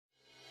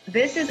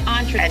This is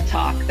EntreEd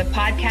Talk, the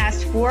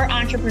podcast for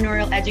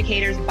entrepreneurial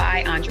educators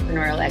by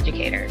entrepreneurial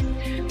educators.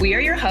 We are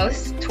your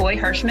hosts, Toy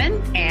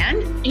Hirschman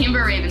and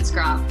Amber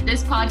Ravenscroft.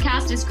 This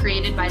podcast is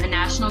created by the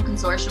National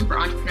Consortium for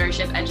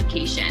Entrepreneurship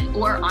Education,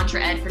 or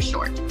EntreEd for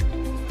short.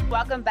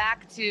 Welcome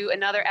back to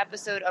another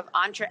episode of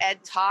EntreEd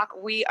Talk.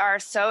 We are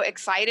so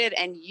excited,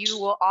 and you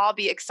will all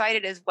be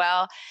excited as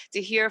well,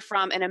 to hear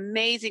from an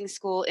amazing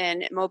school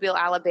in Mobile,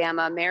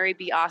 Alabama, Mary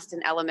B.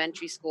 Austin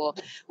Elementary School.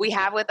 We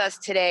have with us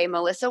today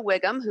Melissa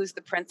Wiggum, who's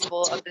the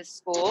principal of this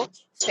school,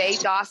 Faye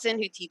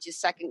Dawson, who teaches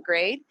second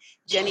grade,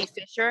 Jenny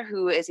Fisher,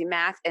 who is a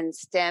math and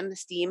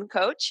STEAM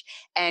coach,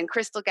 and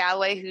Crystal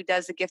Galloway, who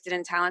does the Gifted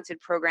and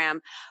Talented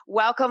program.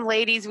 Welcome,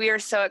 ladies. We are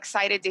so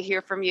excited to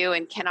hear from you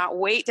and cannot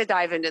wait to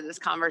dive into this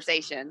conversation.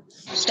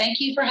 Thank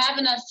you for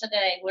having us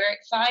today. We're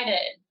excited.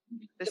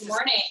 Good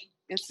morning.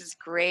 This is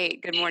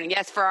great. Good morning.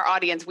 Yes, for our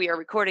audience, we are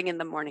recording in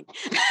the morning.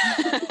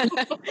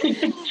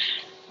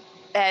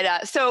 And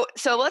so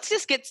let's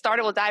just get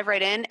started. We'll dive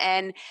right in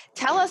and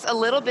tell us a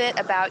little bit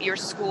about your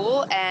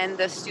school and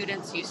the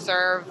students you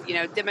serve,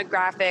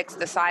 demographics,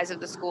 the size of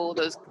the school,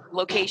 those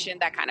location,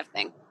 that kind of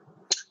thing.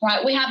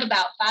 Right. We have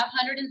about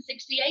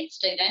 568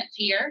 students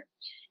here,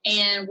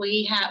 and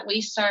we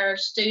serve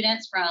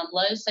students from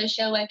low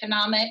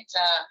socioeconomic to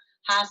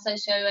high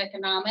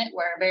socioeconomic.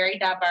 We're very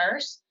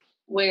diverse.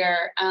 We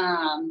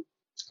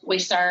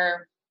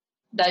serve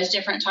those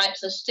different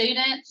types of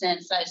students.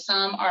 And so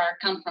some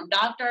come from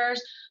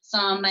doctors,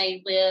 some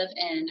may live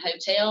in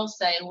hotels.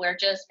 So we're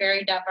just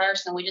very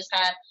diverse, and we just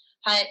have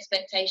high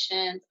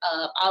expectations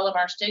of all of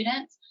our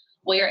students.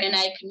 We're in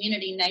a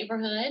community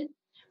neighborhood.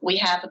 We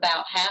have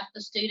about half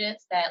the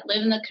students that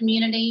live in the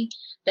community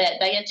that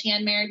they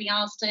attend Mary B.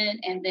 Austin,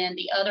 and then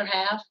the other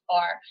half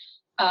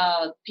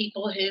are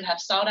people who have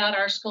sought out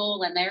our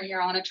school and they're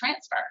here on a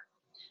transfer.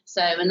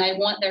 So, and they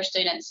want their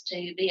students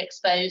to be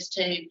exposed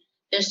to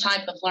this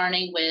type of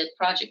learning with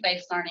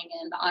project-based learning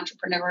and the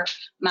entrepreneur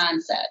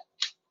mindset.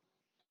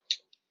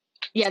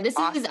 Yeah, this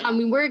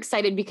awesome. We're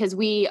excited because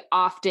we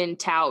often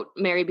tout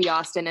Mary B.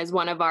 Austin as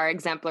one of our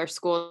exemplar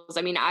schools.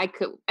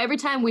 Every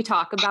time we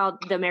talk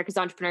about the America's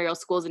Entrepreneurial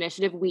Schools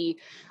Initiative, we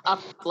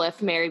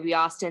uplift Mary B.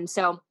 Austin.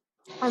 So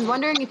I was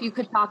wondering if you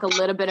could talk a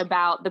little bit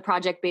about the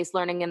project-based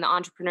learning and the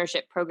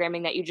entrepreneurship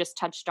programming that you just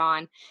touched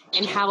on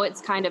and how it's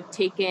kind of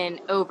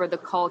taken over the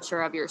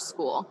culture of your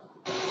school.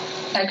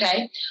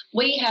 Okay.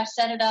 We have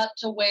set it up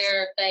to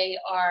where they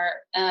are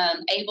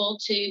able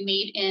to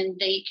meet in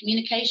the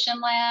communication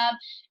lab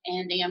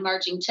and the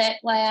emerging tech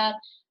lab.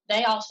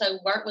 They also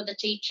work with the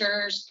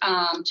teachers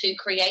to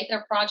create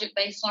their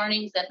project-based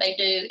learnings that they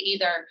do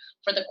either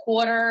for the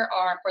quarter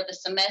or for the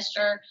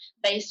semester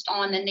based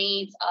on the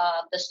needs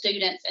of the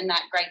students in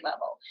that grade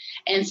level.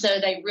 And so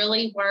they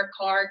really work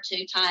hard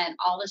to tie in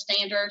all the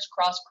standards,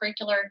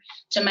 cross-curricular,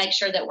 to make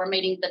sure that we're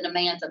meeting the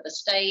demands of the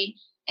state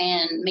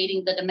and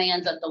meeting the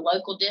demands of the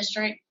local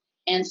district.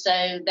 And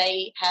so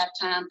they have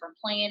time for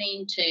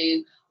planning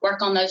to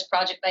work on those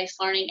project-based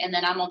learning. And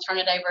then I'm going to turn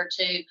it over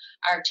to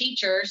our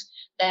teachers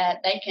that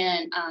they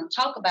can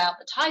talk about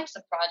the types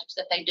of projects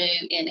that they do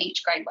in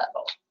each grade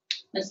level.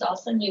 Ms.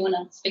 Dawson, you want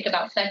to speak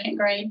about second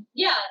grade?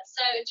 Yeah,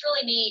 so it's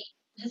really neat.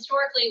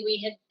 Historically,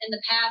 we had in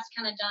the past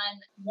kind of done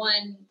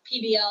one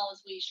PBL,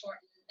 as we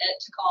shortened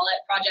it to call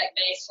it,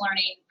 project-based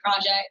learning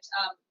project.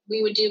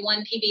 We would do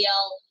one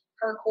PBL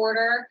per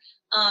quarter.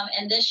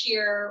 And this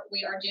year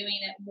we are doing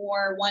it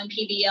more one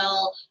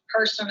PBL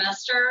per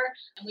semester.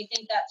 And we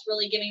think that's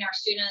really giving our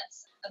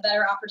students a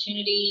better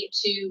opportunity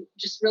to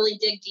just really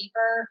dig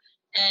deeper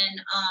and,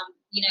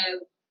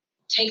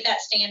 take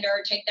that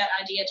standard, take that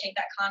idea, take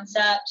that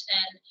concept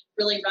and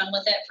really run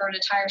with it for an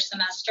entire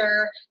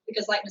semester.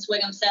 Because like Ms.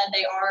 Wiggum said,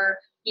 they are,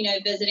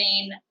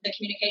 visiting the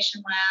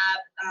communication lab.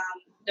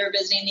 They're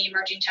visiting the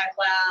emerging tech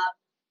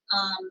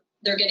lab.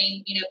 They're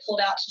getting, pulled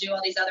out to do all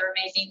these other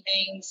amazing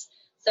things.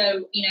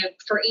 So,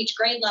 for each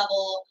grade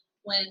level,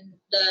 when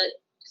the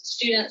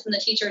students and the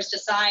teachers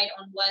decide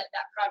on what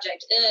that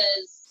project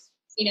is,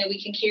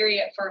 we can carry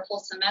it for a full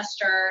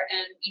semester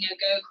and,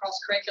 go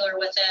cross-curricular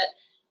with it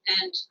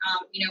and,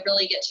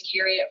 really get to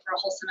carry it for a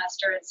whole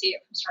semester and see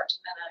it from start to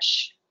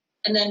finish.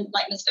 And then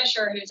like Ms.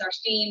 Fisher, who's our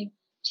STEAM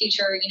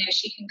teacher,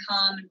 she can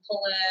come and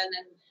pull in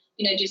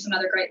and, do some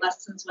other great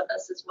lessons with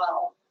us as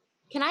well.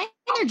 Can I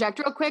interject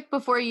real quick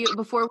before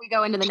we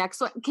go into the next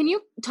one? Can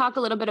you talk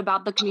a little bit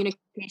about the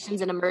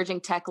communications and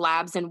emerging tech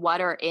labs and what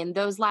are in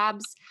those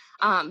labs?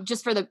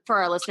 Just for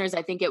our listeners,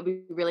 I think it would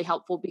be really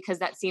helpful because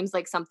that seems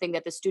like something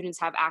that the students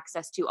have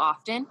access to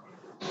often.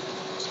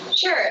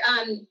 Sure.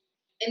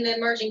 In the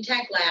emerging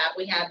tech lab,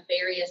 we have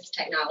various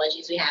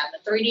technologies. We have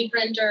a 3D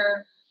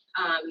printer,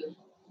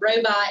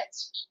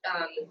 robots,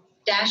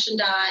 Dash and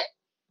Dot,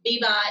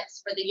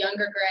 B-Bots for the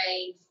younger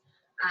grades.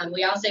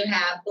 We also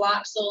have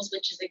Bloxels,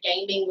 which is a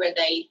gaming where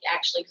they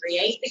actually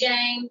create the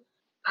game,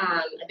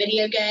 a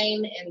video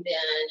game, and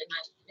then, am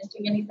I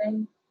missing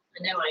anything?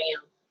 I know I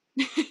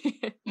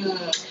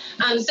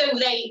am. So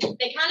they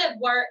kind of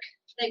work,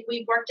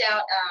 we've worked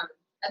out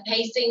a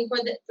pacing for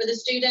the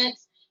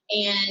students,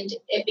 and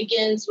it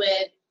begins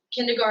with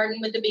kindergarten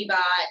with the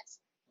B-Bots,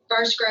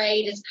 First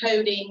grade is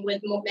coding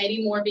with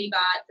maybe more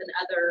VBots and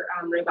other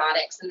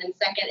robotics. And then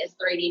second is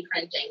 3D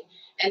printing.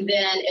 And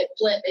then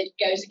it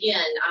goes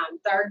again.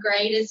 Third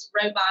grade is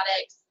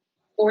robotics.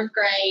 Fourth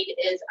grade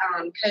is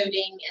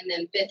coding. And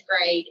then fifth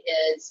grade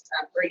is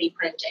 3D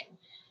printing.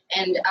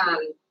 And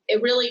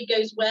it really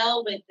goes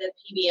well with the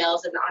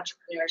PBLs and the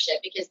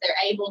entrepreneurship because they're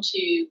able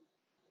to,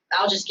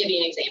 I'll just give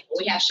you an example.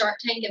 We have Shark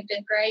Tank in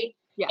fifth grade.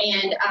 Yeah.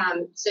 And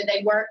so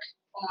they work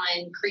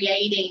on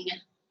creating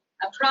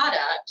a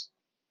product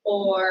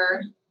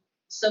or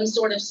some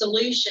sort of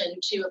solution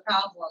to a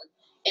problem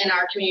in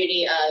our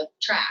community of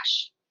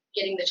trash,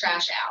 getting the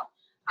trash out,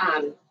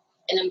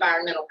 an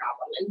environmental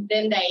problem. And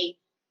then they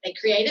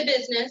create a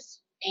business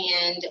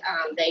and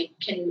they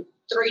can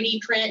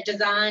 3D print,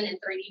 design and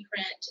 3D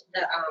print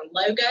the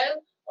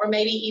logo or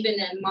maybe even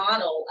a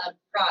model of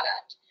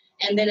product.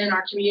 And then in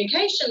our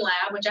communication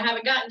lab, which I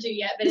haven't gotten to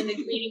yet, but in the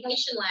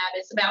communication lab,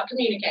 it's about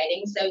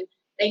communicating. So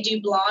they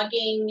do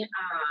blogging,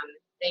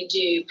 they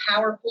do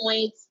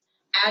PowerPoints,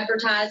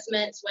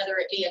 advertisements, whether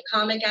it be a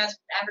comic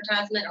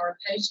advertisement or a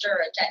poster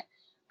or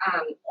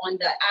on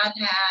the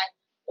iPad,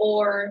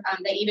 or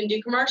they even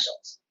do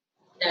commercials.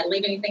 Did I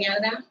leave anything out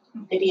of that?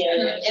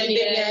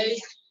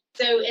 Videos.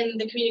 So in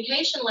the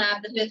communication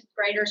lab, the fifth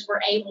graders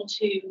were able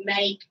to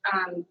make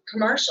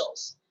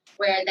commercials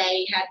where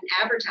they had an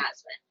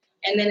advertisement.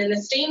 And then in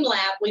the STEAM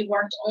lab, we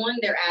worked on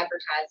their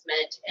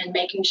advertisement and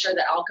making sure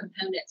that all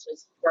components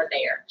were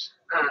there.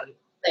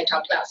 They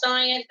talked about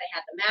science. They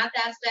had the math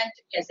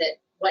aspect because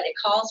what it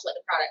costs, what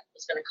the product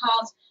was going to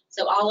cost.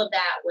 So all of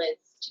that was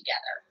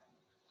together.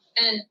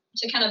 And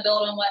to kind of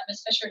build on what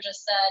Ms. Fisher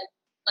just said,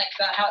 like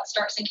about how it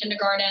starts in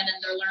kindergarten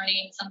and they're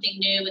learning something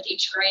new with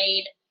each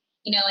grade,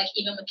 you know, like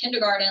even with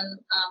kindergarten,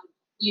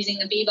 using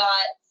the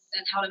VBots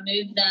and how to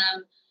move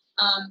them,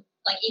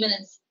 like even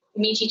in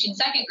me teaching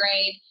second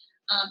grade,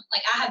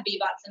 like I have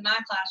VBots in my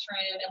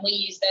classroom and we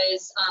use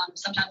those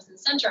sometimes in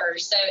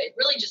centers. So it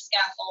really just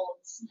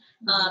scaffolds,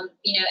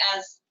 you know,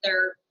 as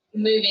they're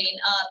moving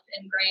up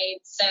in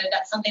grades. So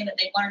that's something that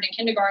they've learned in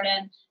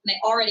kindergarten and they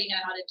already know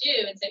how to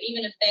do. And so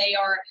even if they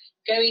are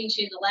going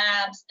to the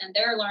labs and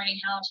they're learning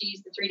how to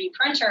use the 3D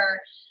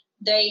printer,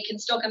 they can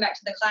still come back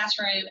to the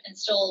classroom and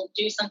still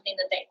do something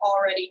that they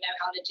already know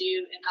how to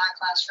do in my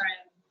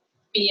classroom,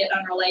 be it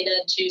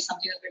unrelated to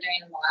something that they're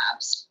doing in the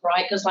labs.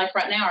 Right, because like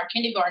right now, our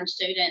kindergarten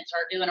students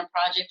are doing a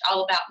project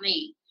all about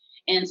me.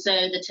 And so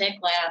the tech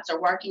labs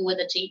are working with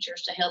the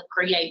teachers to help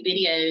create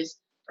videos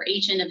for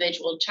each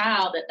individual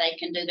child that they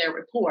can do their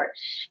report.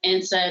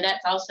 And so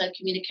that's also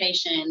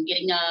communication,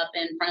 getting up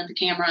in front of the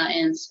camera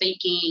and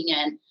speaking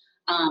and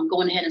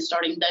going ahead and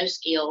starting those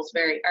skills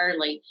very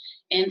early.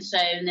 And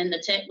then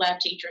the tech lab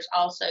teachers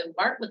also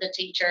work with the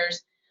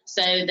teachers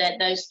so that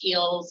those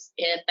skills,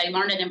 if they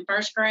learn it in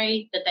first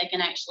grade, that they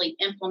can actually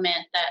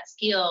implement that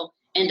skill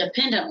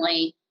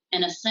independently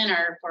in a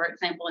center, for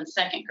example, in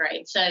second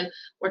grade. So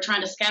we're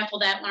trying to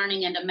scaffold that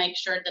learning and to make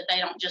sure that they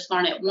don't just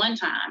learn it one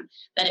time,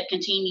 that it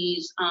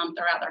continues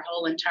throughout their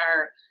whole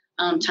entire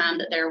time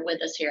that they're with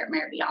us here at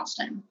Mary B.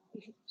 Austin.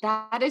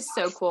 That is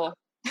so cool.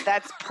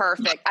 That's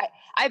perfect.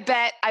 I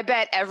bet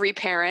every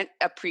parent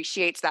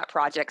appreciates that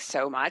project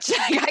so much.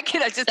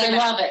 They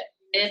love it.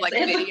 Like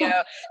a video,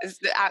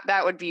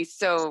 that would be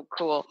so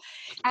cool.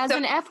 As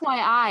an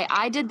FYI,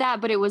 I did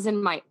that, but it was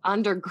in my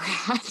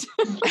undergrad.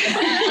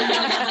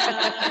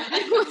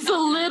 It was a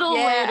little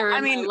later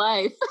in my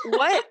life.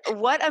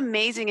 what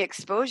amazing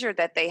exposure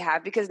that they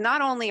have, because not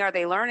only are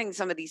they learning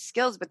some of these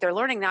skills, but they're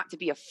learning not to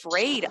be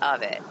afraid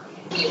of it.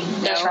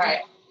 That's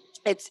right.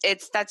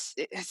 That's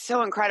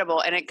so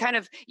incredible. And it kind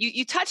of,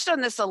 you touched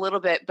on this a little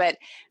bit, but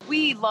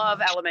we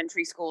love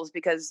elementary schools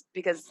because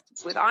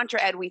with Entre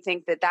Ed, we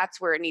think that that's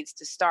where it needs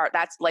to start.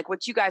 That's like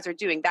what you guys are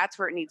doing. That's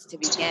where it needs to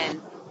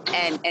begin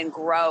and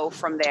grow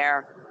from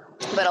there.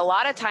 But a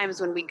lot of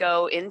times when we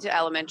go into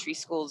elementary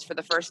schools for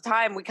the first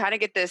time, we kind of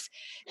get this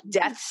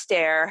death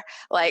stare.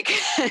 Like,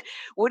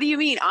 what do you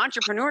mean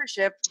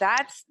entrepreneurship?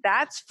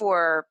 That's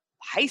for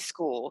high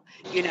school,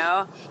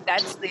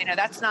 that's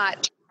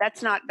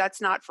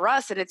not for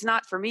us. And it's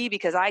not for me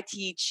because I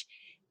teach,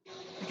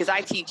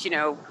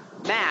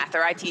 math,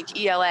 or I teach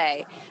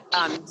ELA.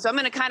 So I'm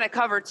going to kind of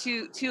cover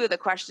two of the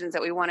questions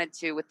that we wanted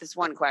to with this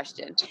one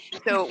question.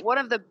 So one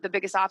of the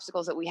biggest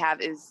obstacles that we have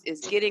is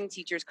getting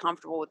teachers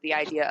comfortable with the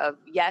idea of,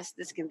 yes,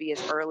 this can be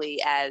as early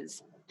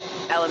as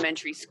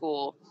elementary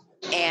school.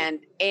 And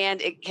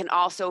it can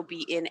also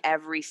be in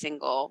every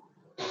single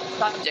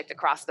subject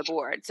across the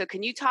board. So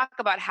can you talk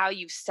about how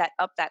you've set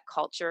up that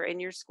culture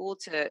in your school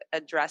to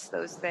address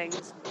those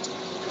things?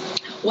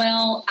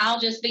 Well, I'll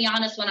just be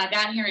honest. When I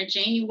got here in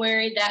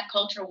January, that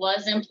culture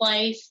was in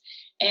place.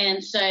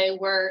 And so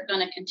we're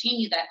going to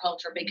continue that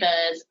culture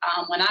because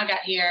when I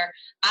got here,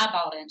 I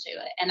bought into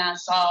it and I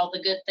saw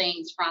the good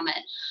things from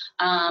it.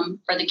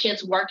 For the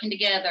kids working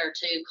together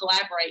to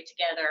collaborate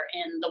together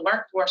in the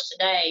workforce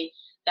today,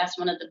 that's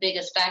one of the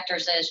biggest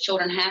factors is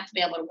children have to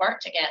be able to work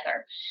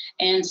together.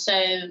 And so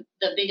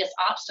the biggest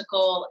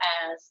obstacle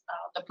as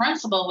the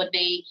principal would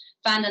be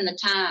finding the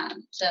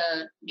time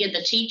to give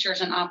the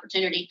teachers an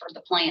opportunity for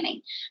the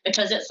planning,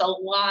 because it's a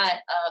lot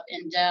of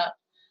in-depth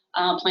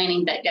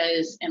planning that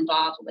goes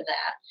involved with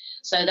that.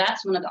 So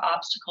that's one of the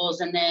obstacles.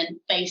 And then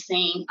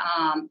facing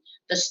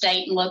the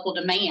state and local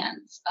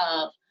demands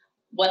of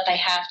what they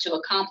have to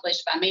accomplish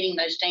by meeting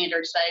those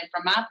standards. So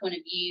from my point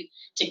of view,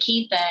 to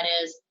keep that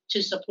is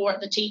to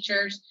support the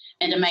teachers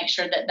and to make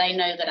sure that they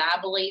know that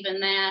I believe in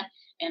that,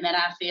 and that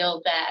I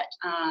feel that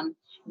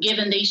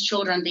giving these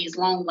children these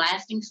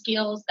long-lasting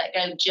skills that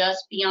go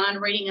just beyond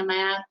reading and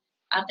math,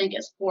 I think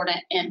it's important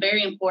and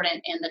very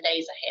important in the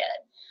days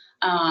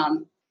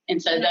ahead.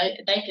 And so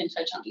they can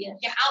touch on it.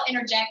 Yeah, I'll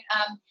interject.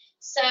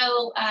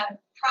 So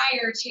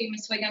prior to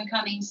Ms. Wiggum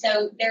coming,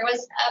 so there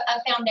was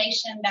a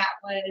foundation that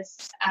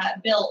was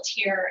built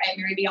here at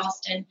Mary B.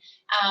 Austin.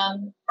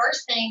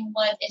 First thing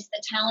is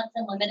the Talents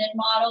Unlimited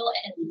model,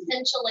 and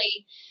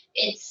essentially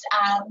it's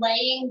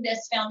laying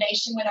this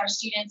foundation with our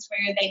students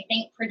where they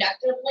think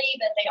productively,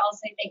 but they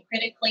also think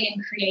critically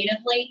and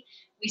creatively.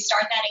 We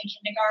start that in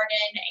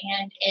kindergarten,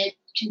 and it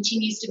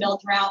continues to build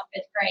throughout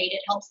fifth grade.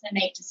 It helps them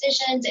make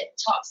decisions. It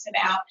talks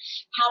about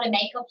how to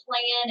make a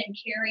plan and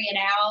carry it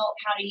out,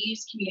 how to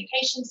use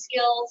communication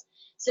skills.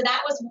 So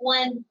that was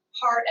one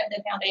part of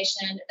the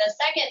foundation. The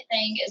second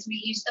thing is we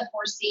use the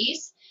 4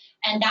 C's,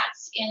 and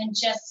that's in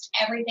just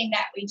everything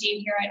that we do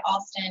here at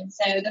Austin.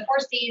 So the 4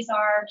 C's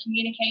are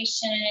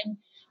communication,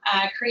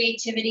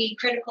 creativity,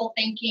 critical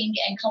thinking,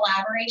 and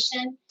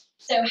collaboration.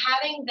 So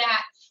having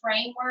that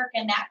framework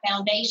and that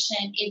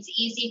foundation, it's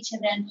easy to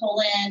then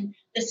pull in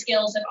the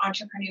skills of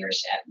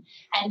entrepreneurship.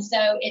 And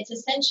so it's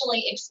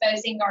essentially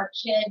exposing our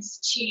kids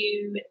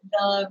to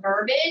the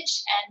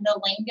verbiage and the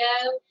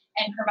lingo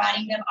and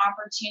providing them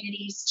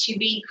opportunities to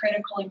be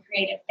critical and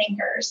creative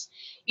thinkers.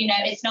 You know,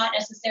 it's not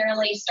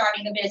necessarily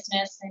starting a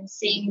business and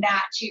seeing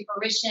that to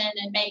fruition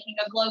and making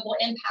a global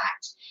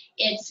impact.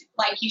 It's,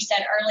 like you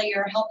said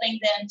earlier, helping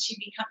them to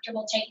be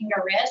comfortable taking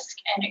a risk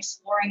and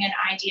exploring an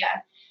idea.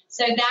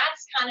 So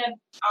that's kind of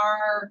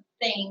our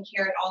thing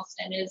here at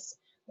Austin is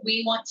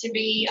we want to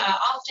be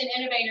often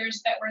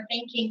innovators, but we're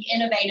thinking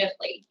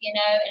innovatively, you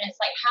know, and it's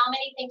like how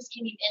many things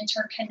can you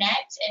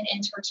interconnect and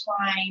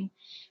intertwine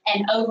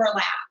and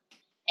overlap?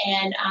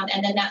 And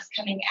then that's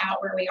coming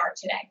out where we are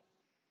today.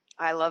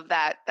 I love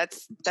that.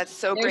 That's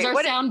so There's great.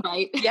 Our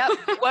soundbite. Yep.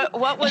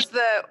 What was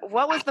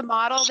the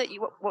model that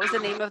you? What was the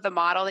name of the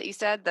model that you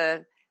said?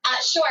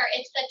 Sure.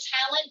 It's the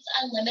Talents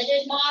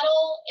Unlimited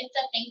model. It's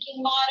a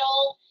thinking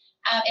model.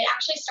 It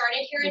actually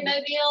started here in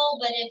Mobile,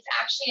 but it's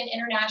actually an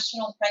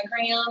international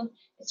program.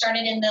 It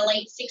started in the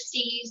late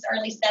 60s,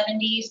 early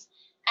 70s.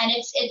 And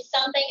it's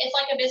something, it's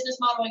like a business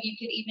model you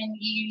could even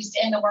use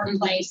in the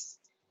workplace.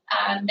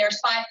 There's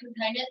 5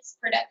 components: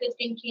 productive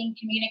thinking,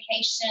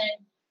 communication,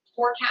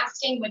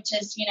 forecasting, which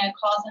is, you know,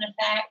 cause and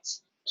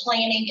effect,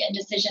 planning, and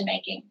decision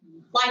making.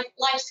 Life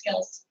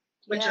skills.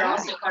 Which are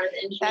also part of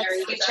the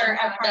engineering.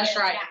 That's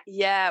right.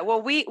 Yeah.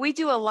 Well, we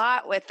do a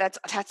lot with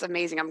that's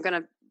amazing. I'm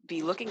gonna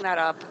be looking that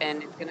up,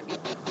 and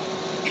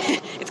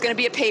it's gonna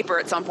be a paper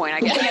at some point, I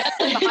guess.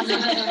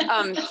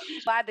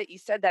 Glad that you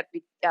said that.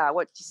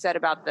 What you said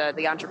about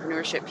the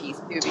entrepreneurship piece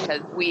too,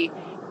 because we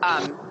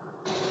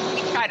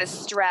try to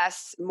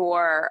stress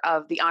more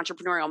of the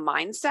entrepreneurial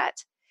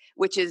mindset,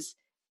 which is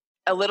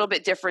a little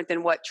bit different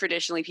than what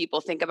traditionally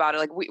people think about it.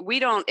 Like we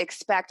don't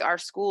expect our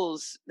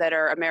schools that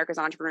are America's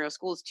entrepreneurial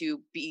schools to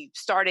be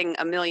starting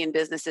a million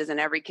businesses and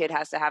every kid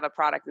has to have a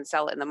product and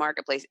sell it in the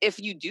marketplace. If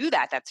you do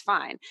that, that's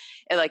fine.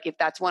 And like if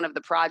that's one of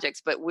the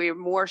projects, but we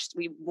more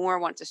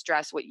want to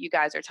stress what you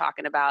guys are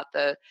talking about,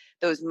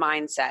 those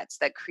mindsets,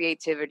 that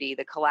creativity,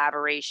 the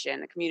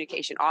collaboration, the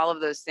communication, all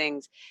of those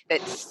things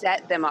that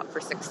set them up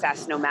for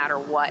success no matter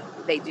what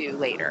they do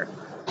later.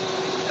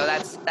 So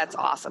that's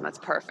awesome. That's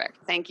perfect.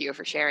 Thank you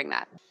for sharing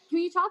that. Can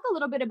you talk a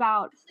little bit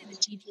about the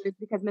teachers?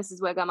 Because Mrs.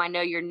 Wiggum, I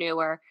know you're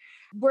newer.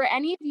 Were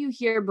any of you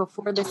here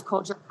before this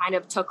culture kind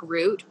of took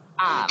root?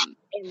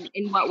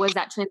 And what was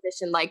that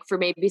transition like for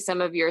maybe some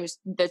of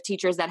the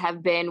teachers that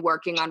have been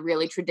working on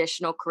really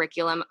traditional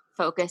curriculum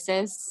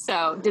focuses?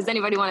 So does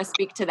anybody want to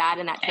speak to that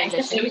in that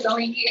transition? It was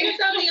only you.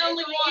 I'm the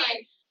only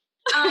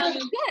one.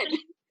 Good.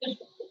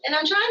 And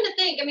I'm trying to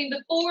think. I mean,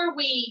 before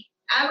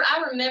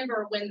I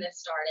remember when this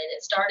started.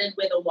 It started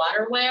with our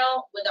water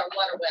well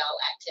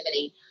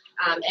activity,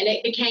 and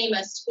it became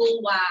a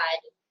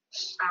school-wide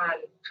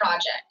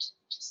project.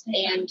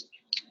 And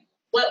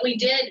what we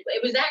did,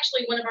 it was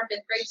actually one of our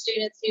 5th grade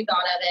students who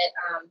thought of it.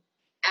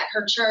 At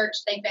her church,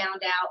 they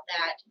found out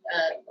that,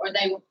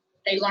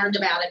 they learned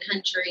about a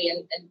country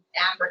in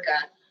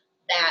Africa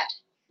that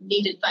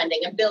needed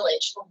funding, a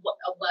village for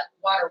a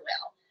water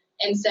well.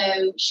 And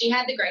so she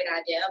had the great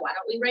idea, why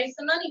don't we raise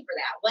some money for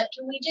that? What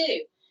can we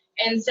do?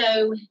 And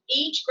so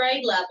each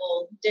grade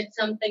level did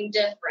something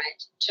different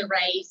to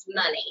raise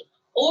money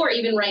or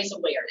even raise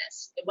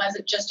awareness. It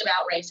wasn't just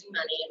about raising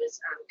money. It was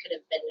could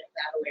have been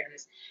about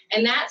awareness.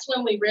 And that's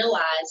when we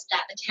realized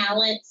that the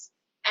talents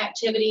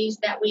activities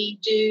that we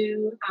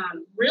do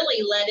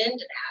really led into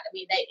that. I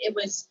mean,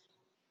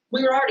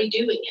 we were already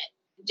doing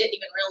it, didn't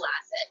even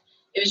realize it.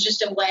 It was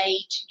just a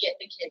way to get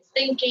the kids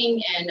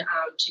thinking and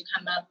to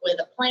come up with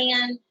a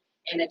plan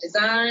and a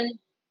design.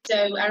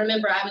 So I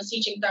remember I was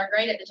teaching third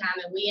grade at the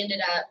time, and we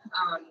ended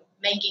up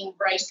making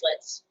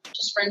bracelets,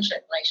 just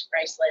friendship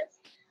bracelets.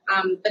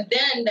 But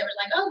then they were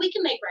like, oh, we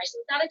can make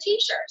bracelets out of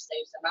T-shirts. So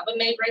some of them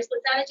made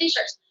bracelets out of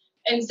T-shirts.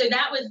 And so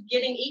that was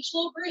getting, each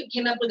little group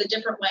came up with a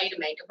different way to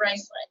make a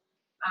bracelet.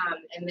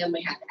 And then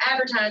we had the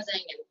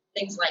advertising and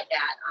things like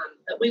that.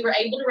 But we were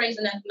able to raise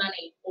enough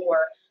money for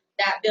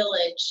that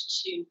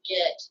village to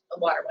get a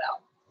water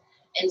well.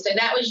 And so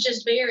that was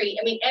just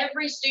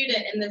every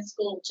student in this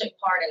school took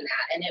part in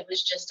that, and it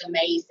was just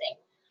amazing.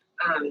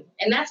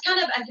 And that's kind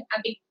of,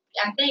 I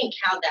think,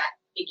 how that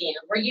began.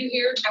 Were you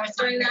here? I was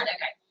doing that?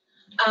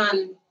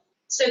 Okay.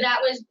 So that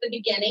was the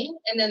beginning,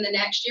 and then the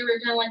next year we were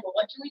kind of like, well,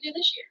 what can we do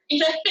this year?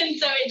 And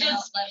so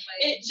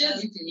it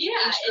just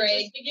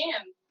began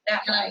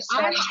that way.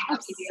 I'm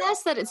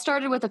obsessed that it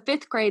started with a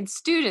fifth grade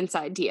student's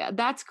idea.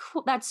 That's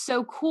cool. That's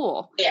so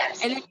cool.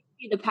 Yes. And then you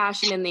see the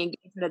passion and the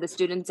engagement of the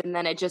students, and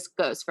then it just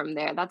goes from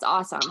there. That's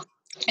awesome.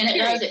 And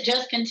it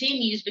just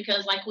continues,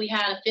 because like we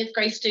had a fifth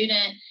grade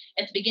student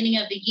at the beginning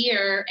of the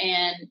year,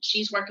 and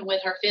she's working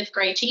with her fifth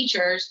grade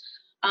teachers,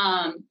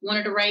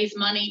 wanted to raise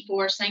money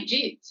for St.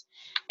 Jude's.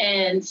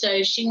 And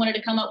so she wanted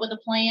to come up with a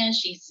plan.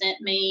 She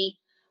sent me,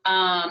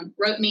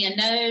 wrote me a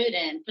note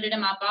and put it in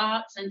my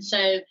box. And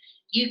so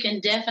you can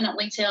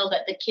definitely tell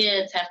that the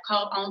kids have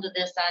caught on to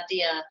this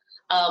idea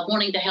of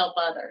wanting to help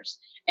others.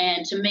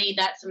 And to me,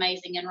 that's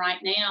amazing. And right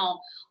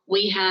now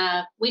we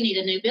need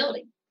a new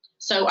building.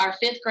 So our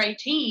fifth grade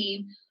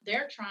team,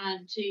 their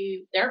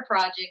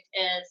project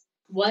is,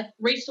 what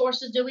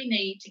resources do we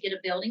need to get a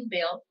building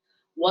built?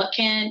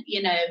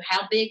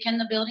 How big can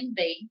the building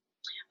be?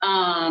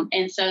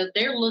 And so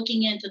they're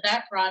looking into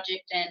that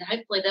project, and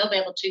hopefully they'll be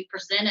able to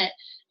present it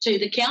to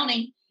the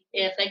county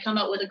if they come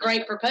up with a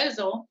great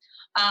proposal.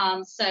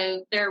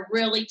 So they're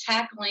really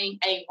tackling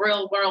a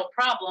real world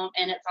problem,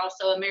 and it's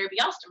also a Mary B.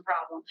 Austin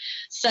problem.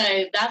 So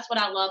that's what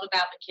I love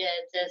about the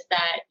kids, is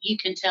that you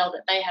can tell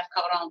that they have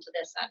caught on to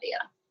this idea.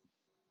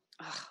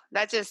 Oh,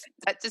 that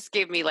just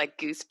gave me like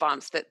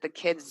goosebumps that the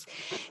kids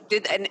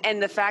did.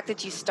 And the fact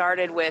that you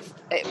started with,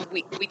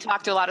 we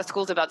talked to a lot of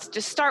schools about,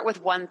 just start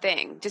with one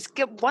thing, just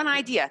get one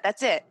idea.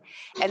 That's it.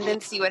 And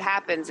then see what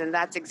happens. And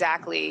that's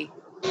exactly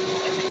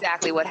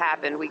what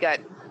happened. We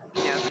got,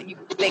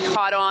 they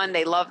caught on,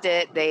 they loved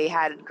it. They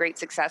had great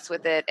success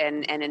with it.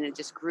 And then it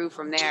just grew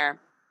from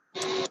there.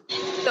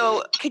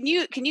 So can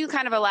you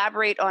kind of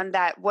elaborate on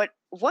that?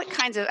 What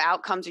kinds of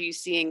outcomes are you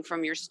seeing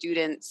from your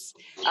students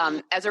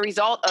as a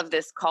result of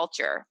this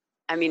culture?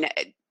 I mean,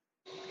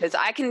 because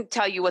I can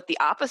tell you what the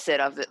opposite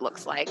of it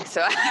looks like.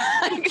 So,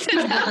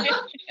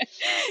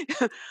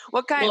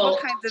 what kinds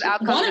of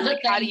outcomes? One of the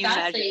things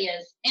I see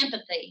is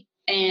empathy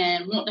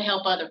and want to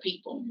help other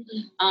people.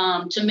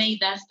 To me,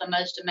 that's the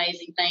most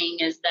amazing thing,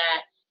 is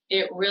that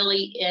it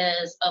really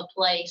is a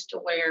place to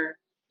where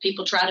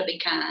people try to be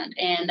kind,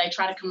 and they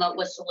try to come up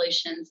with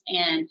solutions.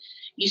 And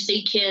you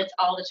see kids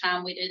all the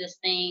time. We do this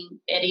thing.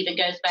 It even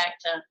goes back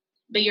to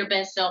be your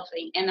best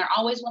selfie, and they're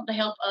always wanting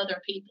to help other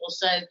people.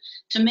 So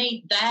to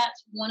me,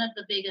 that's one of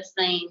the biggest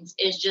things,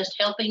 is just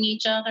helping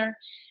each other.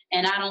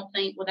 And I don't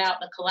think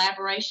without the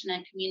collaboration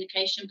and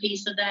communication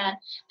piece of that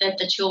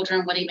the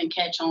children would even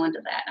catch on to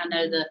that. I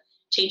know the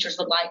teachers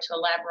would like to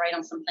elaborate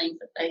on some things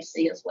that they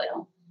see as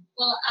well.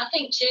 Well, I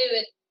think too,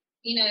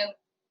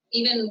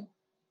 even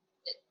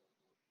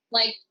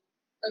like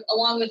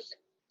along with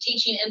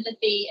teaching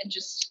empathy and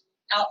just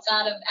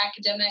outside of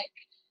academic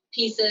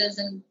pieces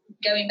and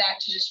going back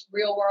to just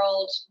real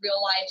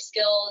life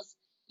skills,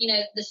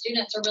 the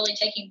students are really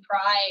taking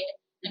pride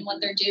in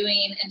what they're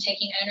doing and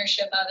taking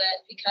ownership of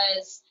it,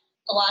 because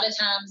a lot of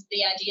times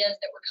the ideas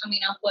that we're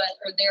coming up with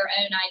are their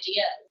own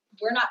ideas.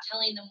 We're not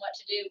telling them what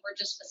to do. We're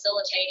just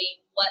facilitating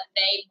what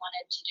they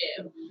wanted to do.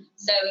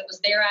 So it was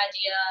their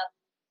idea,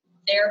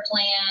 their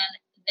plan.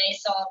 They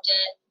solved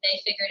it. They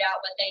figured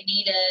out what they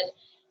needed.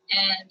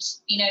 And,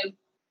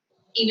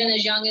 even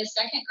as young as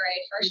second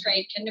grade, first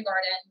grade,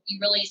 kindergarten, you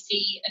really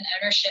see an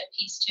ownership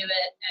piece to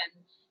it.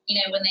 And,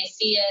 when they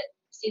see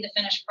the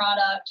finished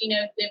product,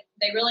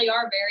 they really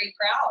are very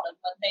proud of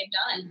what they've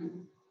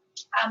done.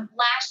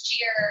 Last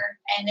year,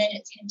 and then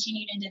it's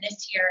continued into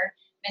this year,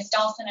 Ms.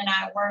 Dawson and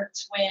I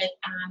worked with,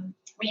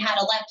 we had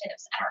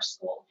electives at our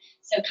school.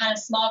 So kind of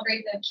small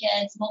group of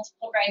kids,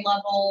 multiple grade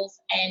levels.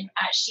 And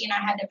she and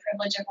I had the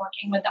privilege of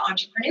working with the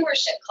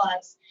entrepreneurship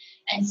clubs.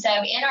 And so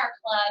in our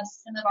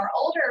clubs, some of our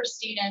older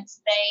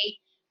students, they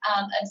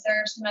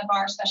observed some of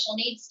our special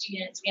needs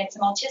students. We had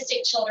some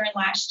autistic children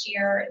last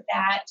year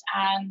that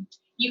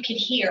you could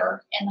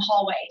hear in the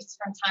hallways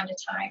from time to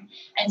time.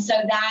 And so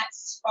that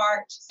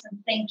sparked some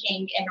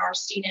thinking in our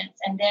students.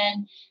 And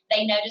then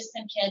they noticed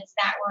some kids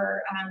that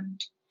were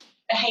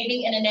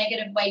behaving in a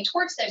negative way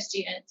towards those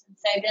students. And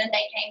so then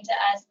they came to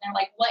us and they're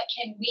like, what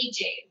can we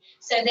do?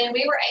 So then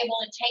we were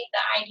able to take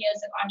the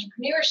ideas of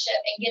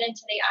entrepreneurship and get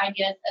into the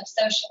ideas of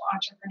social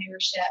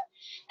entrepreneurship.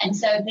 And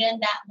so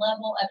then that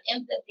level of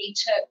empathy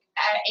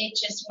it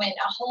just went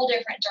a whole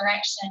different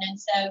direction. And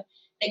so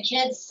the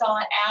kids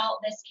sought out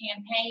this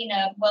campaign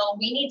of, well,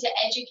 we need to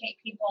educate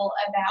people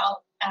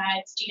about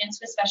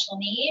students with special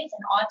needs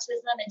and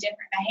autism and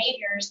different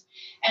behaviors.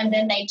 And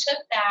then they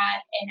took that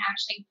and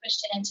actually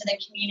pushed it into the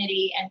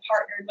community and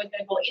partnered with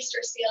Goodwill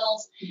Easter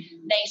Seals.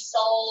 Mm-hmm. They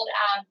sold,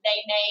 they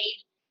made,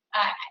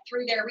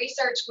 through their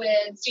research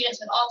with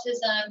students with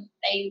autism,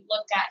 they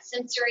looked at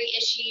sensory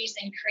issues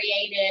and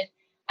created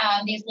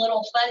these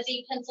little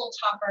fuzzy pencil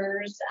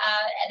toppers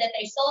that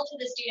they sold to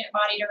the student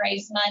body to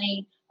raise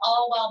money,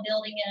 all while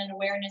building in an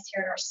awareness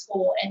here at our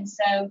school. And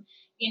so,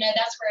 you know,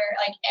 that's where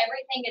like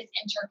everything is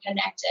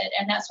interconnected.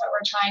 And that's what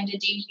we're trying to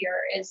do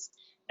here is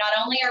not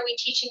only are we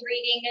teaching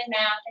reading and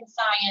math and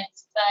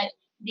science, but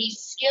these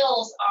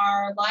skills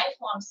are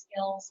lifelong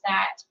skills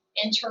that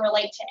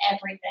interrelate to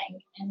everything.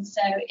 And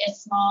so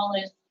as small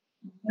as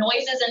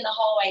noises in the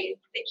hallway,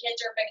 the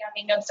kids are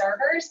becoming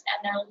observers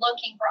and they're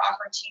looking for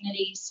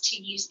opportunities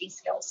to use these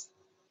skills.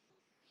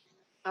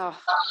 Oh,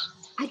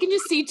 I can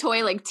just see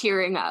Toy like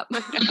tearing up.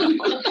 Can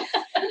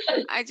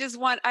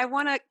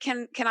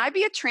I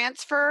be a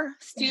transfer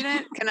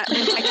student? Can my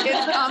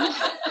kids come?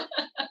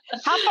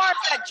 How far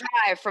is that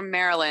drive from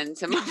Maryland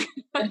to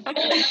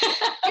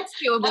It's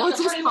doable. It's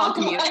a small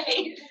commute.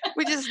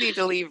 We just need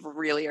to leave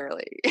really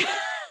early.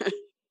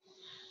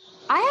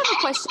 I have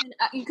a question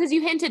because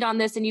you hinted on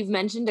this and you've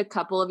mentioned a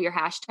couple of your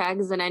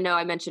hashtags. And I know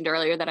I mentioned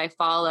earlier that I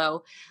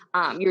follow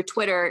your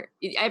Twitter.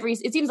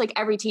 It seems like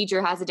every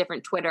teacher has a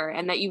different Twitter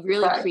and that you've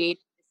really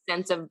created a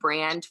sense of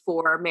brand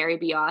for Mary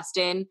B.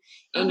 Austin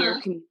in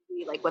your community,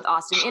 like with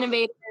Austin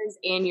Innovators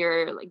and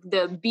your like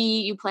the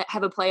B, you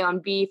have a play on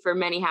B for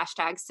many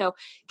hashtags. So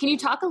can you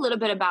talk a little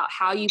bit about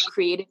how you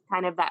created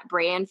kind of that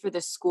brand for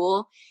the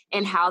school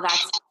and how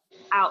that's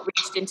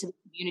outreached into the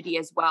community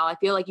as well? I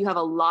feel like you have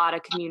a lot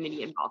of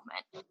community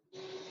involvement.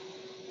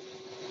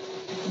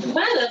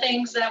 One of the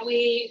things that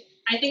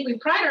I think we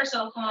pride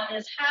ourselves on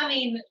is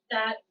having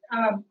that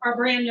our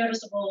brand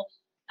noticeable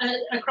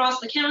across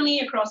the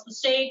county, across the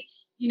state.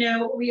 You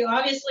know, we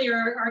obviously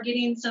are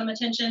getting some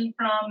attention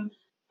from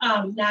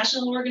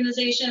national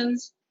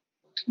organizations.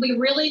 We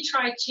really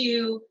try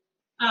to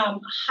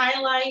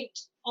highlight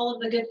all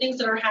of the good things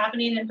that are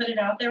happening and put it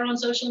out there on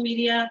social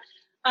media.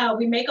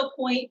 We make a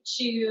point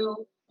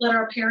to let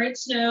our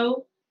parents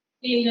know,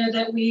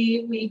 that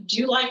we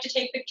do like to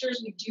take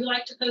pictures. We do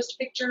like to post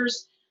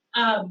pictures.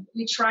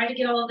 We try to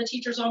get all of the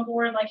teachers on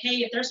board. Like, hey,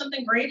 if there's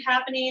something great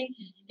happening,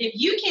 if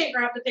you can't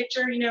grab the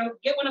picture,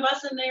 get one of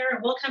us in there and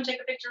we'll come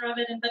take a picture of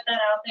it and put that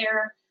out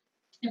there.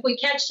 If we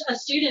catch a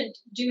student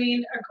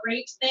doing a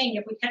great thing,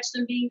 if we catch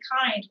them being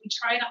kind, we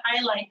try to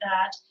highlight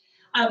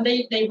that.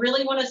 They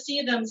really want to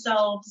see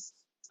themselves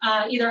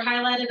either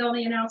highlighted on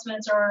the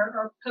announcements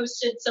or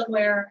posted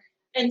somewhere.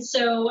 And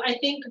so I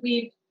think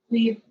we've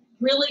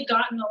really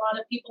gotten a lot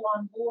of people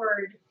on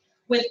board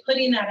with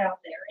putting that out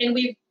there. And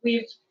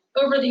we've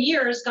over the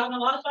years gotten a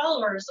lot of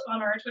followers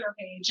on our Twitter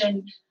page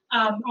and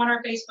on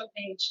our Facebook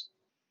page.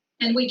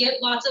 And we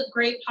get lots of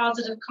great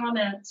positive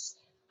comments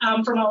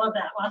from all of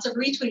that, lots of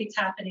retweets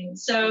happening.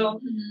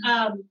 So,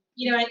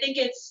 I think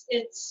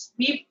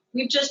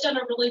we've just done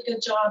a really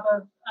good job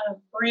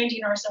of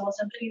branding ourselves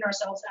and putting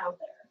ourselves out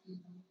there.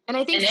 And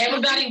I think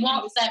everybody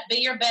wants that be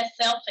your best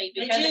selfie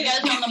because it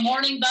goes on the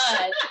morning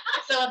buzz.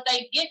 So if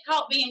they get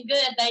caught being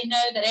good, they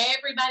know that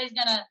everybody's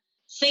going to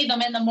see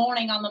them in the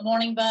morning on the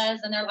morning buzz.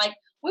 And they're like,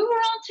 we were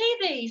on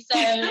TV. So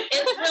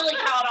it's really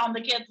caught on.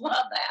 The kids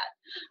love that.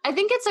 I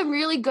think it's a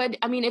really good,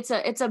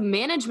 it's a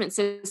management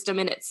system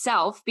in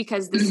itself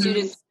because the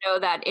students know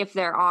that if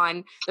they're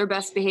on their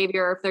best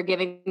behavior, if they're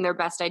giving their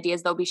best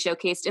ideas, they'll be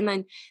showcased. And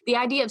then the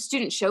idea of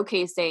student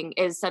showcasing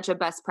is such a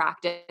best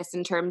practice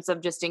in terms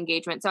of just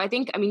engagement. So I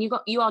think,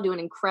 you all do an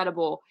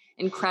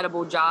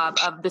incredible job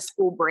of the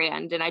school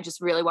brand. And I just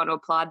really want to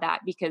applaud that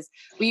because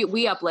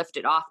we uplift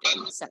it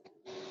often. So.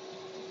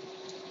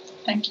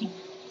 Thank you.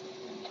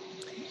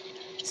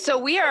 So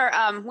we are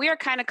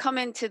kind of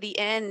coming to the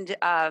end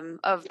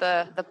of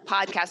the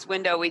podcast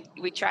window.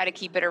 We try to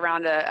keep it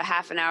around a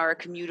half an hour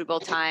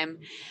commutable time.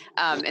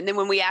 And then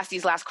when we ask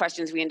these last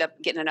questions, we end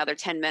up getting another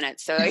 10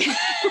 minutes. So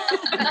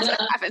that's what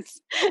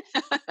happens.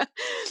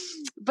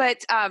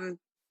 But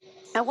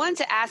I wanted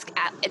to ask,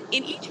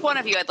 in each one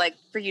of you, I'd like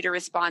for you to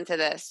respond to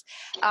this.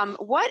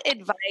 What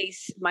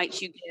advice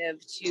might you give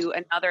to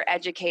another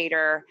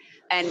educator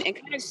and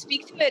kind of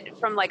speak to it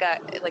from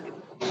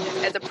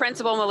as a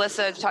principal,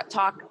 Melissa,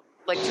 talk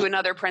like to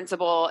another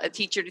principal, a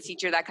teacher to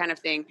teacher, that kind of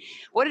thing.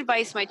 What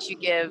advice might you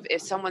give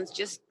if someone's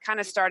just kind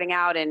of starting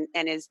out and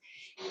is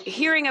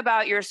hearing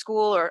about your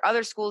school or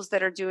other schools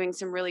that are doing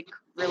some really,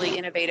 really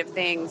innovative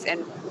things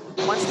and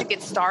wants to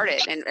get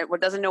started and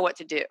doesn't know what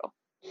to do?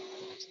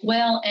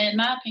 Well, in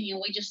my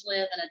opinion, we just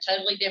live in a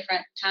totally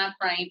different time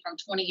frame from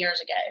 20 years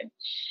ago.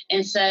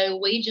 And so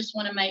we just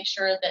want to make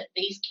sure that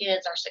these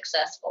kids are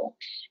successful.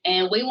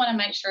 And we want to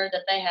make sure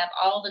that they have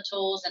all the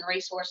tools and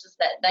resources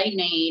that they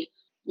need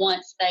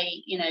once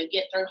they,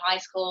 get through high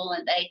school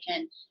and they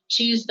can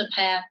choose the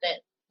path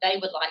that they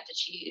would like to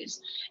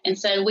choose. And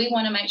so we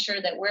want to make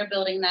sure that we're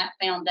building that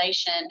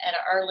foundation at an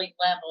early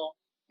level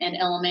in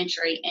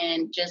elementary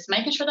and just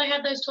making sure they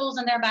have those tools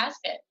in their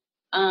basket.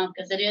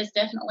 Because it is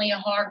definitely a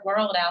hard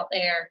world out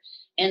there.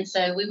 And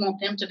so we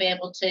want them to be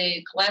able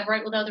to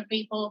collaborate with other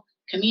people,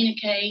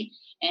 communicate.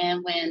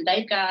 And when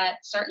they've got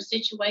certain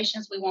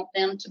situations, we want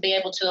them to be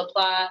able to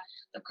apply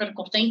the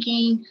critical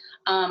thinking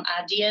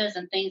ideas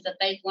and things that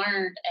they've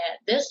learned at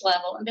this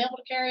level and be able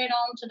to carry it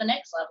on to the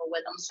next level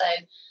with them.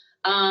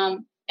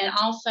 So, and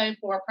also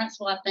for a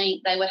principal, I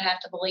think they would have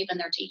to believe in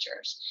their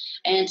teachers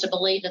and to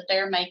believe that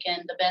they're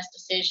making the best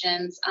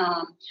decisions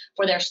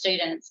for their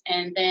students.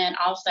 And then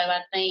also,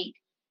 I think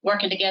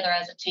working together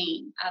as a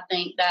team. I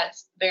think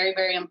that's very,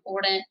 very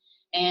important.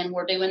 And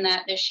we're doing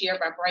that this year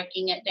by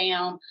breaking it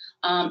down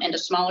into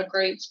smaller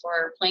groups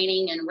for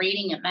planning and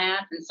reading and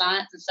math and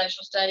science and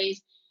social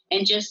studies,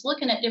 and just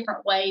looking at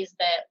different ways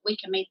that we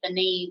can meet the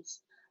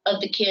needs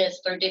of the kids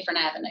through different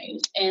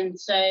avenues. And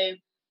so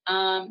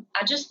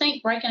I just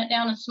think breaking it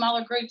down in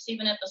smaller groups,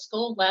 even at the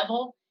school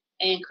level,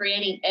 and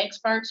creating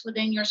experts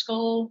within your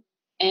school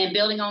and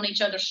building on each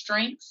other's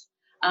strengths.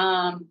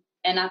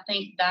 And I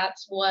think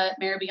that's what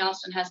Mary B.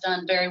 Austin has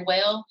done very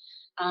well.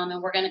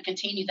 And we're going to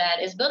continue that,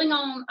 is building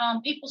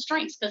on people's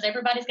strengths, because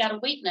everybody's got a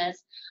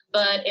weakness.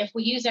 But if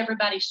we use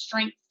everybody's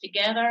strengths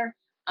together,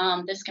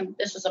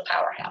 this is a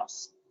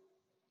powerhouse.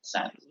 So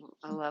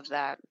I love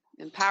that.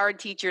 Empowered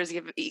teachers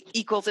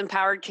equals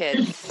empowered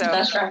kids. So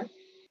that's right.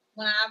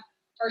 When I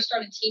first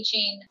started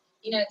teaching,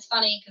 it's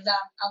funny because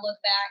I look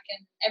back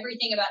and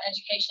everything about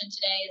education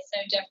today is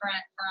so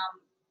different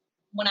from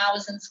when I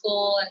was in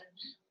school and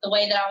the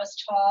way that I was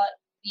taught.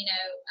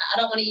 I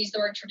don't want to use the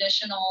word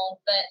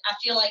traditional, but I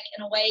feel like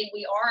in a way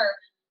we are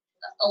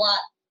a lot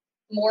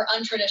more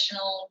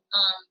untraditional,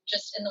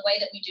 just in the way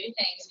that we do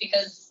things,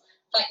 because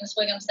like Ms.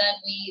 Wiggum said,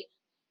 we,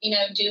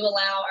 do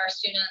allow our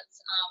students,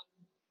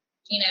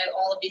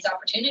 all of these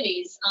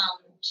opportunities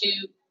to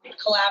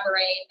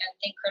collaborate and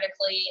think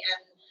critically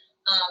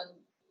and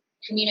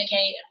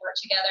communicate and work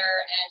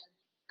together. And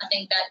I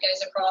think that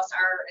goes across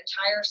our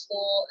entire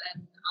school.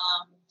 And,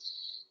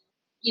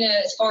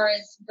 as far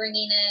as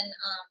bringing in,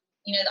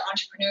 the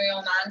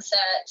entrepreneurial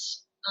mindset,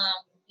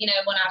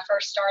 when I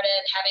first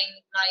started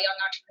having my Young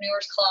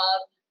Entrepreneurs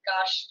Club,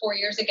 4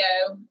 years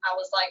ago, I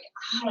was like,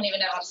 I don't even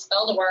know how to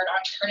spell the word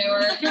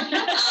entrepreneur.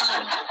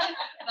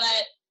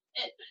 But,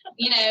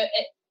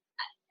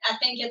 I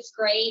think it's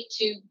great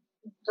to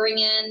bring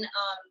in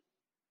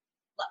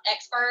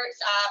experts.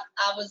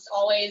 I was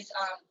always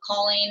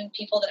calling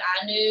people that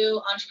I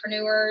knew,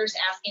 entrepreneurs,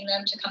 asking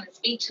them to come and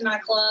speak to my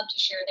club, to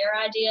share their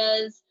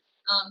ideas,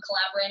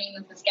 collaborating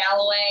with Ms.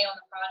 Galloway on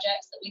the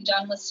projects that we've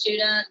done with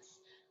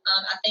students.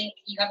 I think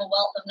you have a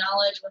wealth of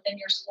knowledge within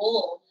your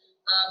school,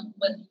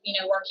 with,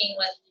 working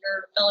with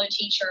your fellow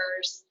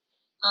teachers.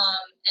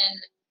 And,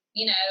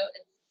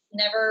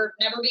 never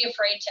be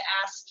afraid to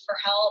ask for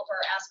help or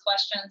ask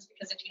questions,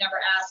 because if you never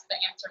ask, the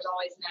answer is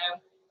always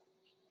no.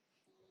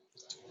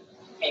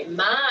 Okay,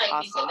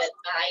 my piece of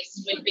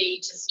advice would be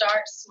to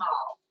start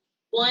small,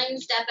 one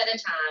step at a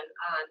time.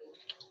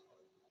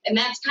 And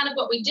that's kind of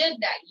what we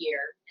did that year.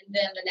 And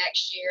then the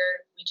next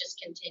year, we just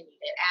continued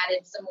it,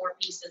 added some more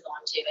pieces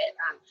onto it.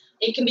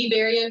 It can be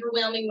very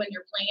overwhelming when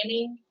you're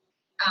planning,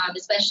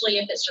 especially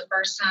if it's your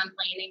first time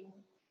planning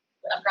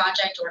a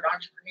project or an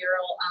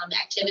entrepreneurial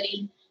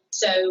activity.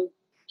 So,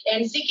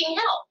 and seeking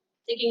help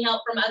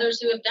from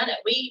others who have done it.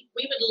 We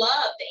would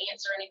love to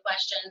answer any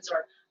questions,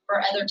 or for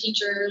other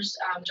teachers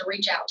to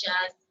reach out to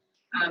us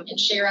and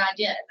share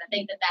ideas. I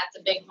think that's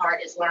a big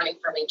part, is learning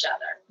from each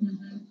other.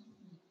 Mm-hmm.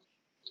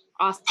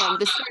 Awesome.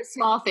 The start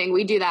small thing,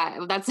 we do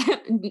that. That's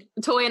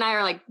Toy and I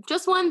are like,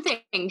 just one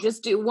thing,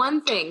 just do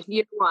one thing,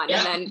 year one, yeah,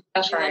 and then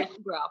that's right.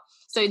 Grow.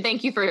 So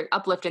thank you for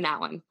uplifting that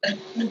one.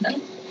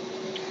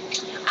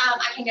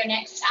 I can go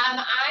next.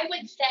 I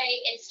would say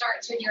it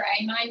starts with your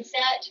own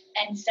mindset.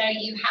 And so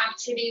you have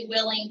to be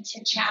willing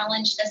to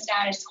challenge the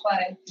status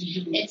quo.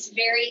 Mm-hmm. It's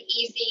very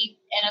easy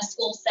in a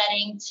school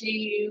setting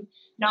to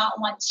not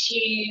want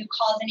to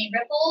cause any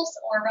ripples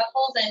or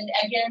ruffles. And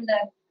again, the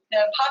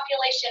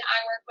population I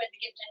work with, the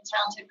Gifted and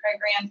Talented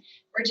program,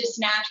 we're just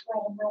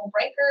natural rule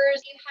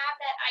breakers. You have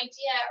that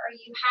idea, or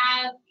you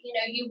have,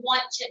 you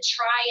want to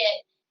try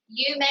it.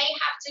 You may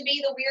have to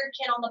be the weird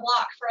kid on the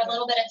block for a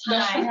little bit of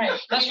time.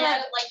 That's right.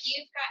 Like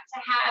you've got to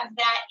have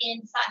that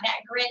inside,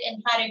 that grit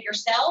inside of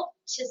yourself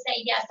to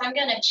say, yes, I'm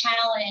going to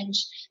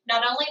challenge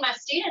not only my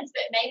students,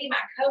 but maybe my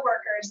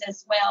coworkers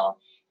as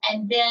well.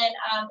 And then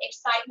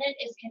excitement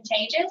is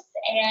contagious,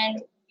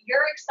 and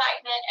your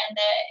excitement and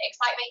the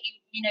excitement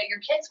your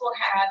kids will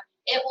have,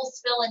 it will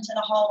spill into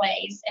the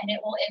hallways and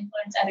it will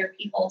influence other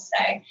people.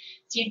 So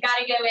you've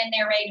got to go in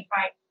there ready to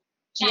fight.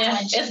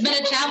 challenge. Yes, it's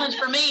been a challenge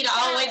for me to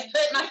always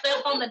put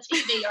myself on the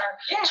TV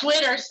or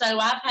Twitter, so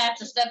I've had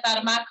to step out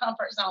of my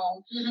comfort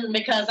zone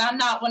because I'm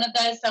not one of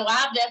those. So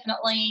I've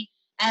definitely,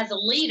 as a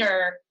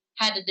leader,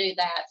 had to do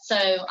that. So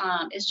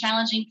it's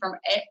challenging for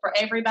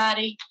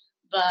everybody,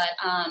 but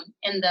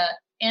in the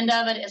end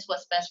of it, it's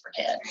what's best for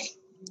kids.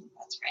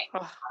 That's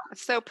right. Oh,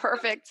 it's so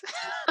perfect.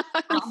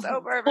 So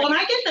perfect. Well, and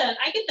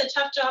I get the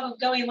tough job of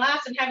going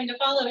last and having to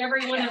follow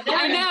every one of their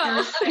I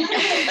know.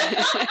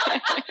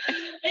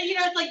 And,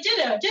 it's like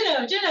ditto.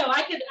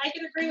 I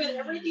could agree with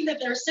everything that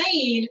they're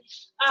saying.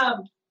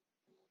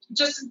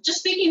 Just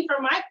speaking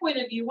from my point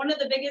of view, one of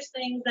the biggest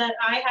things that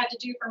I had to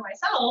do for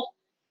myself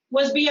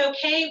was be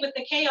okay with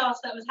the chaos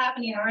that was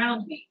happening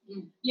around me.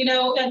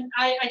 And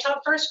I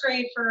taught first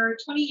grade for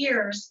 20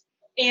 years,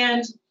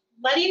 and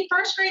letting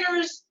first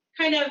graders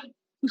kind of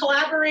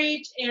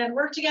collaborate and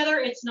work together,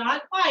 it's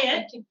not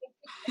quiet.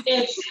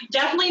 It's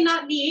definitely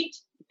not neat.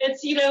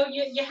 It's, you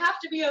have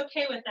to be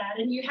okay with that.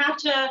 And you have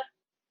to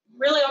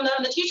really, on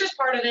the teacher's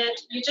part of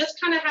it, you just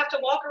kind of have to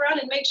walk around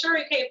and make sure,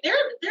 okay,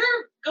 if they're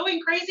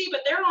going crazy,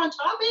 but they're on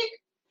topic,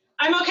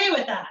 I'm okay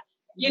with that.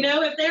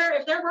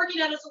 If they're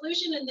working out a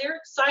solution and they're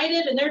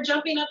excited and they're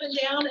jumping up and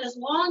down, as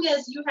long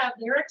as you have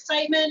their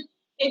excitement,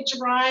 it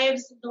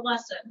drives the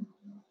lesson.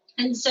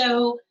 And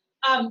so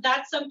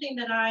that's something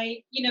that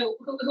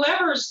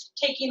whoever's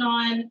taking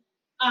on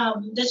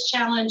this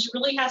challenge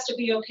really has to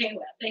be okay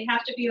with. They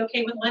have to be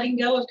okay with letting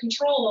go of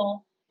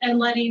control and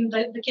letting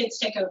the kids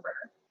take over.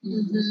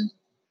 Mm-hmm.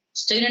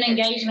 Student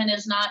engagement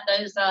is not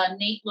those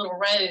neat little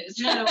rows.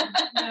 No.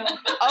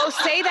 Oh,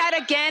 say that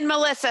again,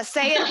 Melissa.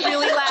 Say it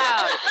really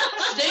loud.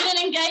 Student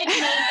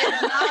engagement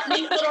is not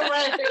neat little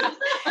rows.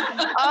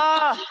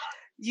 Oh,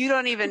 you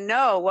don't even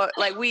know what,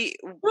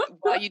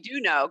 you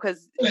do know,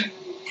 because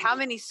how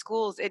many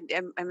schools,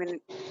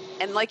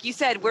 and like you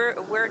said, we're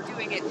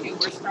doing it too.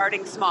 We're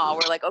starting small.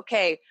 We're like,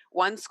 okay,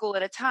 one school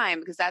at a time,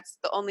 because that's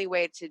the only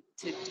way to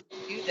do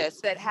this,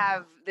 that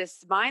have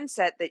this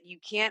mindset that you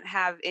can't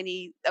have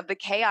any of the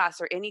chaos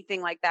or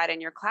anything like that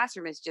in your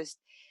classroom is just,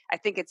 I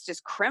think it's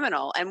just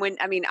criminal. And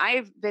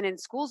I've been in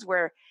schools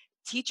where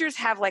teachers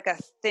have like a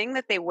thing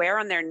that they wear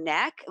on their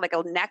neck, like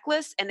a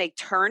necklace, and they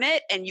turn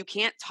it and you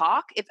can't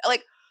talk. If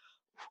like,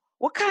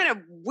 what kind of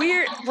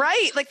weird,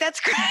 right? Like that's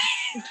crazy.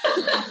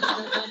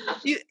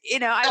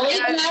 Even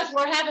as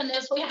we're having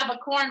this, we have a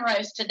corn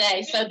roast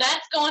today. So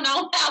that's going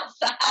on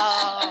outside.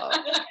 Oh.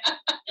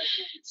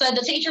 So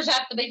the teachers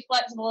have to be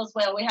flexible as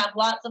well. We have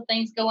lots of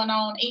things going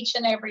on each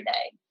and every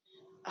day.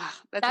 Oh,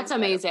 that's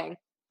amazing.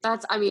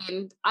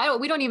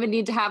 We don't even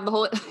need to have the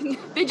whole,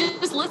 they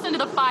just listen to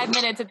the 5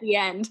 minutes at the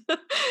end.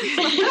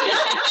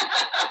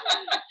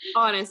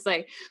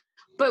 Honestly.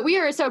 But we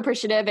are so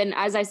appreciative. And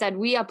as I said,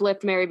 we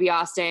uplift Mary B.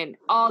 Austin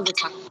all the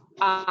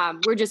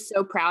time. We're just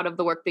so proud of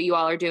the work that you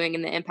all are doing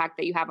and the impact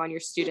that you have on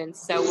your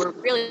students. So we're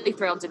really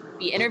thrilled to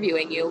be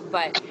interviewing you.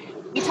 But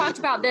we talked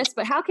about this,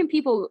 but how can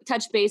people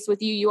touch base with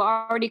you? You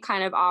already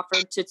kind of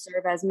offered to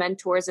serve as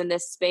mentors in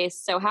this space.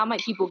 So how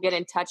might people get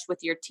in touch with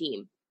your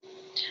team?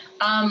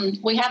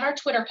 We have our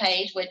Twitter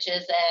page, which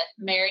is at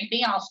Mary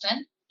B.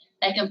 Austin.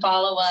 They can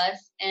follow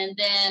us. And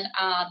then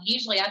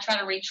usually I try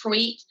to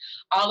retweet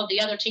all of the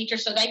other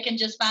teachers so they can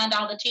just find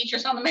all the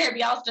teachers on the Mary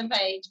B. Austin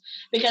page,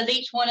 because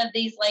each one of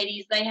these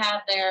ladies, they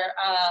have their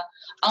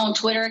own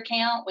Twitter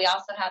account. We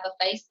also have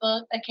a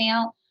Facebook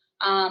account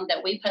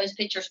that we post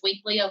pictures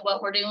weekly of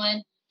what we're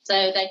doing,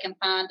 so they can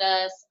find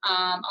us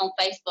on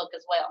Facebook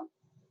as well.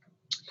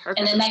 Perfect.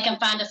 And then they can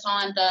find us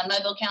on the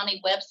Mobile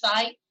County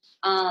website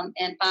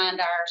and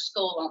find our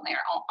school on there,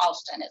 on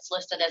Austin. It's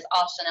listed as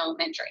Austin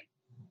Elementary.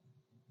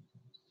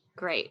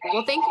 Great.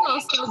 Well, thank you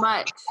all so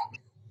much.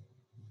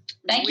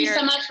 Thank you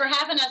so much for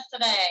having us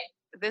today.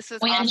 We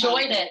awesome.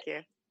 Enjoyed Thank it. You.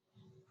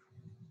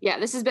 Yeah,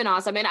 this has been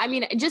awesome.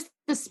 And just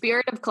the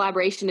spirit of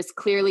collaboration is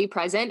clearly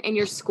present in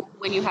your school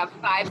when you have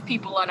 5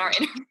 people on our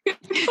interview.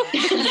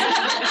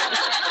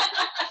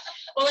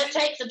 Well, it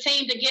takes a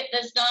team to get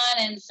this done.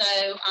 And so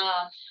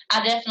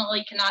I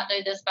definitely cannot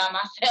do this by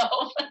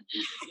myself.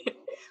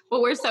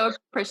 Well, we're so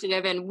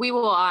appreciative, and we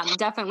will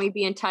definitely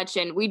be in touch,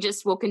 and we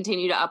just will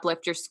continue to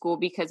uplift your school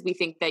because we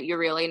think that you're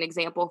really an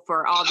example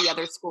for all the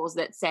other schools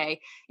that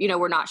say,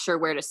 we're not sure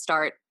where to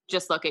start.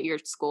 Just look at your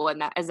school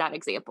and that as that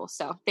example.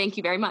 So thank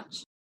you very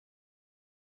much.